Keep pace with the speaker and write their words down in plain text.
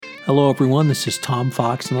Hello, everyone. This is Tom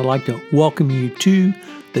Fox, and I'd like to welcome you to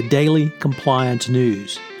the Daily Compliance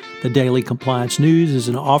News. The Daily Compliance News is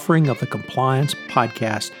an offering of the Compliance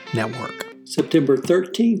Podcast Network. September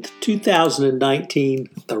 13th, 2019,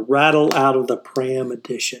 the Rattle Out of the Pram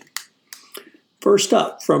edition. First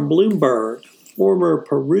up, from Bloomberg, former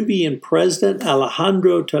Peruvian President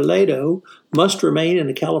Alejandro Toledo must remain in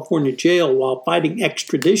a California jail while fighting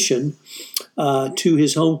extradition to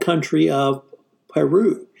his home country of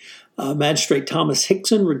Peru. Magistrate Thomas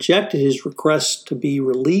Hickson rejected his request to be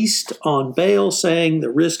released on bail, saying the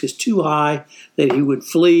risk is too high that he would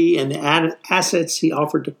flee and the assets he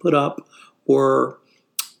offered to put up were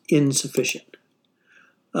insufficient.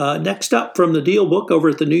 Next up, from the Deal Book over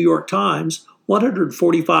at the New York Times,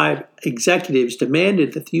 145 executives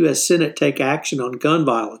demanded that the U.S. Senate take action on gun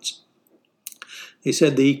violence. They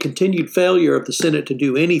said the continued failure of the Senate to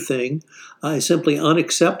do anything is simply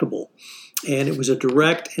unacceptable, and it was a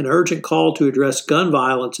direct and urgent call to address gun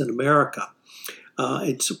violence in America.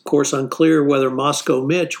 It's, of course, unclear whether Moscow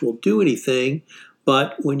Mitch will do anything,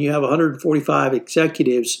 but when you have 145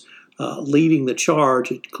 executives leading the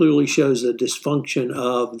charge, it clearly shows the dysfunction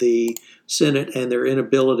of the Senate and their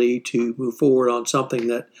inability to move forward on something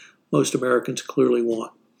that most Americans clearly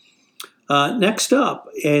want. Next up,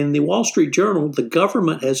 in the Wall Street Journal, the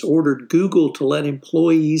government has ordered Google to let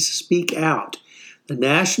employees speak out. The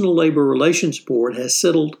National Labor Relations Board has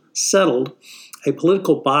settled a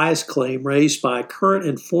political bias claim raised by current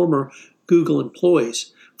and former Google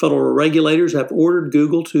employees. Federal regulators have ordered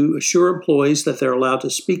Google to assure employees that they're allowed to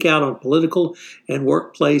speak out on political and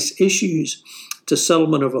workplace issues. It's a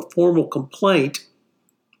settlement of a formal complaint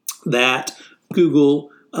that Google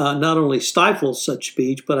not only stifles such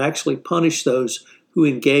speech, but actually punish those who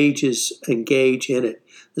engage in it.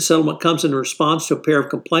 The settlement comes in response to a pair of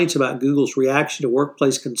complaints about Google's reaction to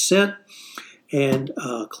workplace consent and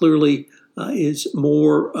clearly is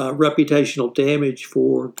more reputational damage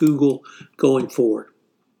for Google going forward.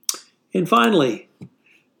 And finally,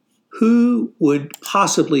 who would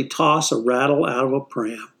possibly toss a rattle out of a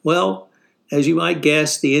pram? Well, as you might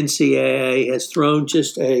guess, the NCAA has thrown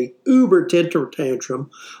just a uber tantrum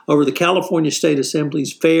over the California State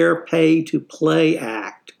Assembly's Fair Pay to Play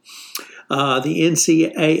Act. The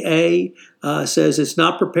NCAA says it's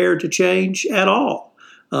not prepared to change at all.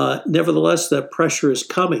 Nevertheless, the pressure is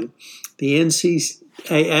coming. The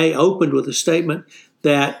NCAA opened with a statement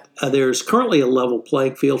that there's currently a level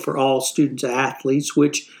playing field for all students and athletes,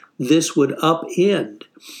 which this would upend.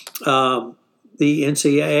 The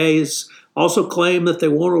NCAA has also claimed that they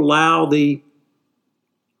won't allow the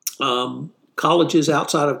colleges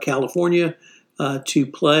outside of California to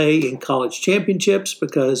play in college championships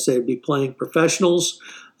because they'd be playing professionals.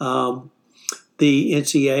 The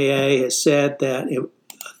NCAA has said that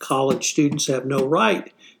college students have no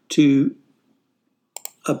right to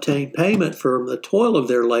obtain payment from the toil of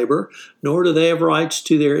their labor, nor do they have rights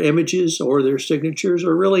to their images or their signatures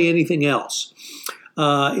or really anything else.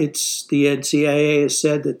 The NCAA has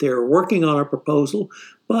said that they're working on a proposal,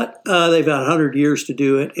 but they've got 100 years to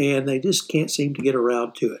do it, and they just can't seem to get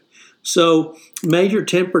around to it. So, major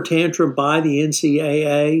temper tantrum by the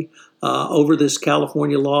NCAA over this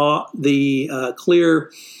California law. The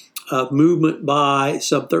clear movement by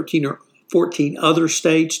some 13 or 14 other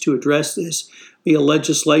states to address this via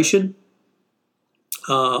legislation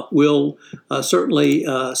will certainly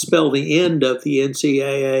spell the end of the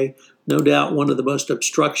NCAA, no doubt one of the most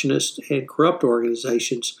obstructionist and corrupt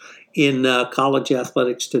organizations in college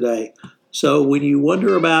athletics today. So when you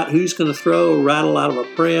wonder about who's going to throw a rattle out of a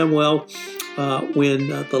pram, well, when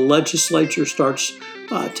the legislature starts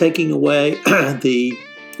taking away the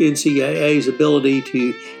NCAA's ability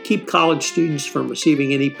to keep college students from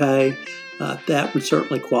receiving any pay, that would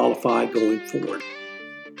certainly qualify going forward.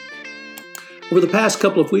 Over the past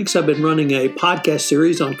couple of weeks, I've been running a podcast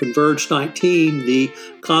series on Converge 19, the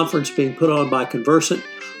conference being put on by Conversant,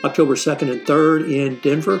 October 2nd and 3rd in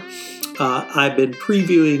Denver. I've been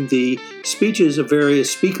previewing the speeches of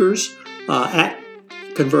various speakers at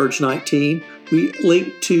Converge 19. We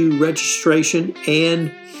link to registration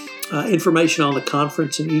and information on the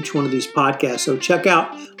conference in each one of these podcasts. So check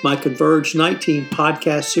out my Converge 19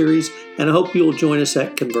 podcast series, and I hope you'll join us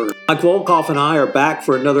at Converge. Mike Volkov and I are back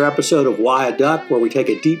for another episode of Why a Duck, where we take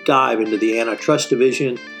a deep dive into the Antitrust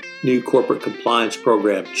Division new corporate compliance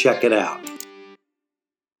program. Check it out.